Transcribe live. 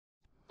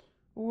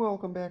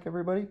Welcome back,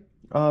 everybody.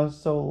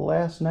 So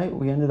last night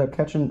we ended up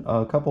catching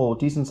a couple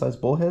decent sized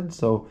bullheads,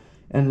 so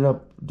ended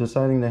up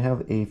deciding to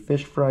have a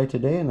fish fry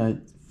today, and I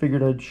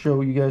figured I'd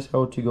show you guys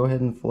how to go ahead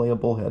and fillet a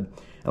bullhead,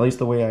 at least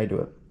the way I do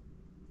it.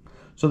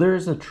 So there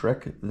is a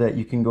trick that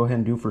you can go ahead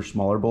and do for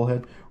smaller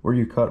bullhead, where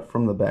you cut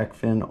from the back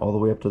fin all the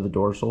way up to the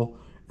dorsal,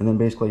 and then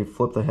basically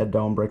flip the head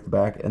down, break the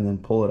back, and then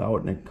pull it out,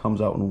 and it comes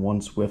out in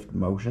one swift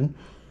motion.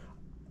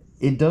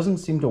 It doesn't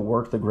seem to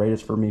work the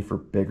greatest for me for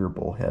bigger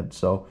bullhead,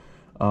 so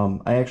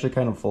I actually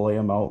kind of fillet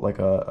them out like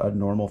a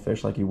normal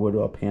fish, like you would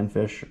a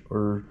panfish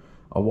or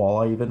a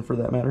walleye even, for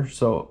that matter.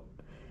 So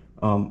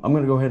I'm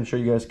going to go ahead and show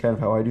you guys kind of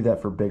how I do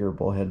that for bigger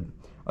bullhead.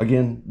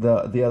 Again,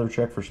 the other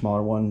trick for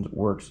smaller ones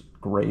works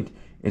great.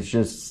 It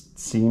just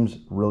seems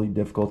really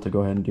difficult to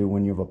go ahead and do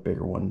when you have a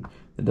bigger one.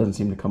 It doesn't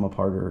seem to come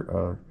apart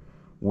or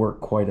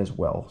work quite as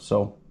well.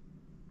 So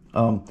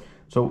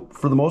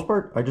for the most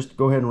part, I just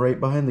go ahead and right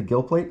behind the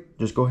gill plate,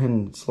 just go ahead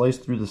and slice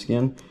through the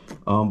skin.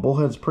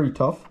 Bullhead's pretty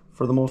tough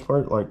for the most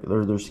part, like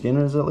their skin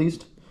is at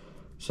least.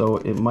 So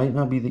it might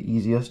not be the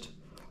easiest.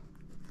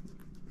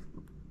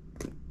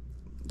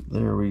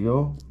 There we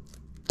go.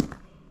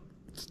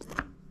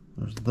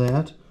 There's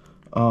that.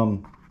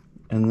 And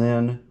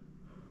then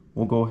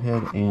we'll go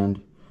ahead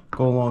and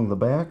go along the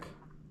back.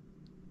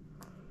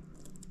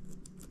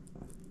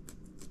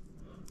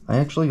 I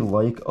actually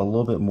like a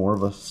little bit more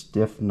of a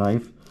stiff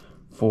knife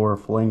for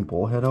filleting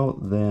bullhead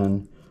out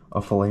than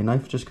a fillet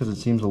knife, just because it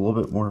seems a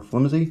little bit more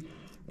flimsy,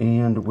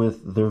 and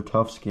with their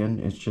tough skin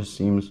it just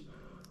seems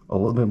a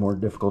little bit more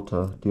difficult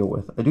to deal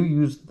with. I do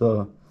use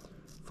the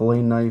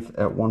fillet knife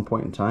at one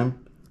point in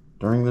time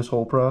during this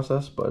whole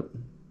process, but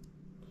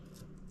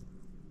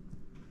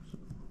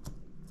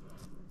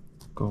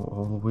go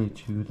all the way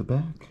to the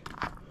back,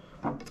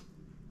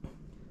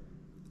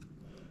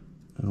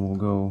 and we'll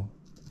go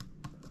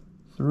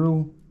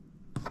through.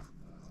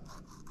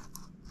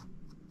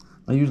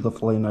 I use the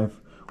fillet knife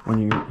when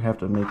you have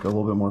to make a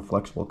little bit more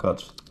flexible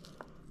cuts.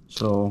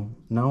 So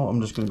now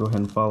I'm just going to go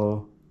ahead and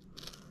follow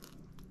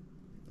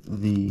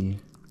the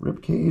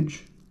rib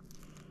cage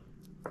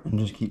and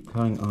just keep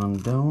cutting on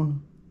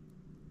down.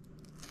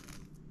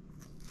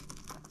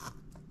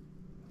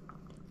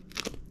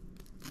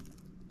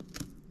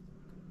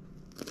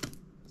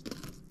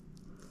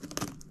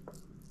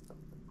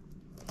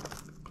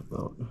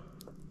 About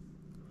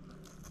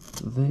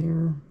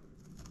there.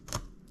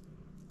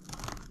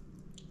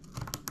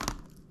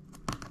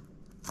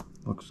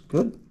 Looks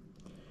good.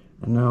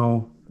 And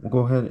now we'll go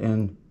ahead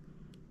and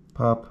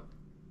pop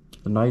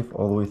the knife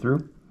all the way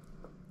through.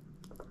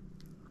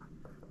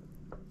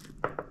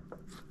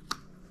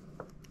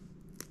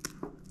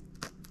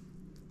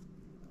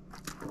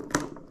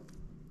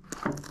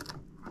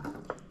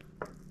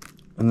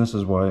 And this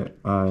is why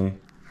I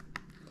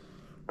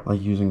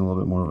like using a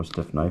little bit more of a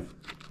stiff knife.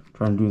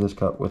 Trying to do this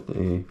cut with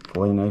a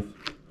fillet knife,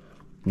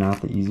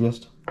 not the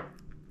easiest.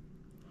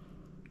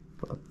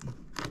 But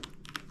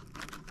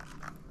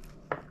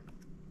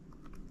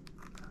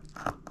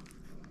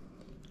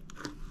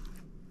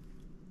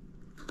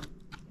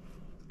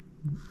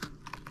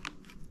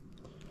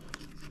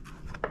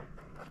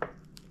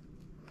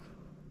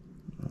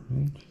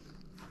alright.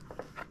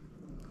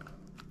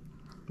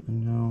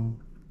 And now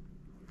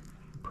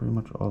pretty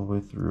much all the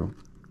way through.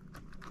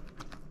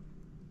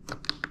 There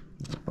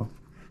we go.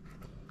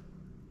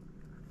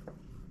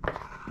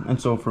 And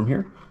so from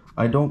here,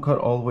 I don't cut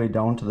all the way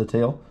down to the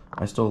tail.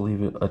 I still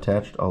leave it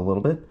attached a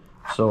little bit.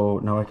 So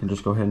now I can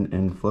just go ahead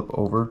and flip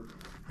over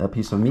that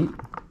piece of meat.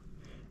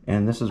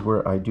 And this is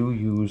where I do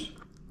use,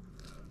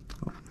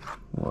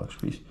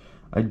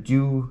 I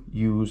do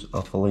use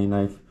a fillet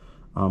knife,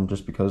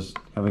 just because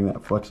having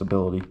that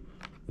flexibility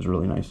is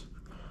really nice.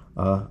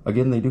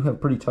 Again, they do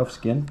have pretty tough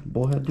skin,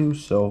 bullhead do,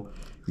 so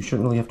you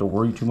shouldn't really have to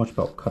worry too much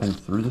about cutting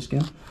through the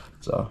skin.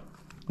 It's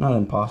not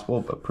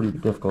impossible, but pretty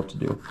difficult to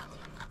do.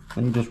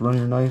 Then you just run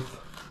your knife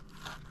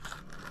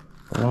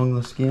along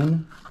the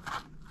skin,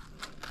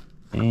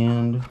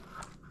 and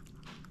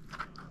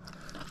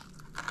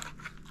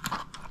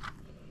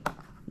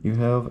you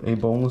have a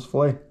boneless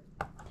fillet.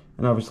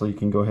 And obviously you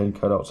can go ahead and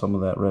cut out some of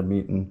that red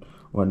meat and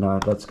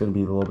whatnot. That's going to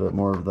be a little bit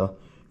more of the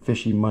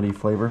fishy, muddy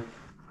flavor.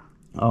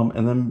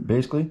 And then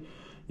basically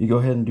you go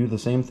ahead and do the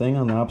same thing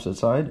on the opposite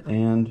side,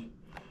 and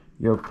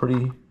you have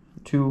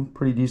two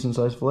pretty decent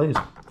sized fillets.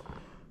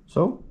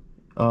 So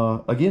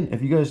again,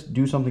 if you guys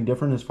do something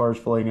different as far as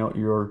filleting out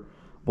your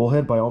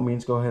bullhead, by all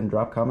means go ahead and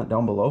drop a comment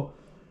down below.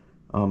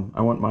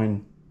 I wouldn't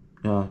mind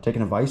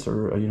taking advice,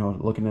 or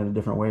looking at a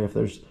different way if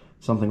there's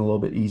something a little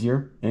bit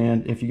easier.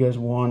 And if you guys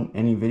want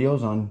any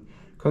videos on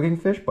cooking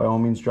fish, by all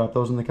means drop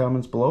those in the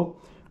comments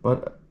below.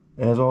 But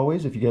as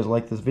always, if you guys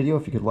like this video,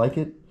 if you could like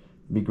it,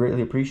 it'd be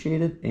greatly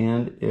appreciated.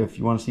 And if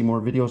you want to see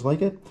more videos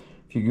like it,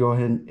 if you go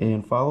ahead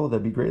and follow,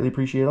 that'd be greatly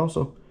appreciated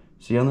also.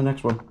 See you on the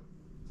next one.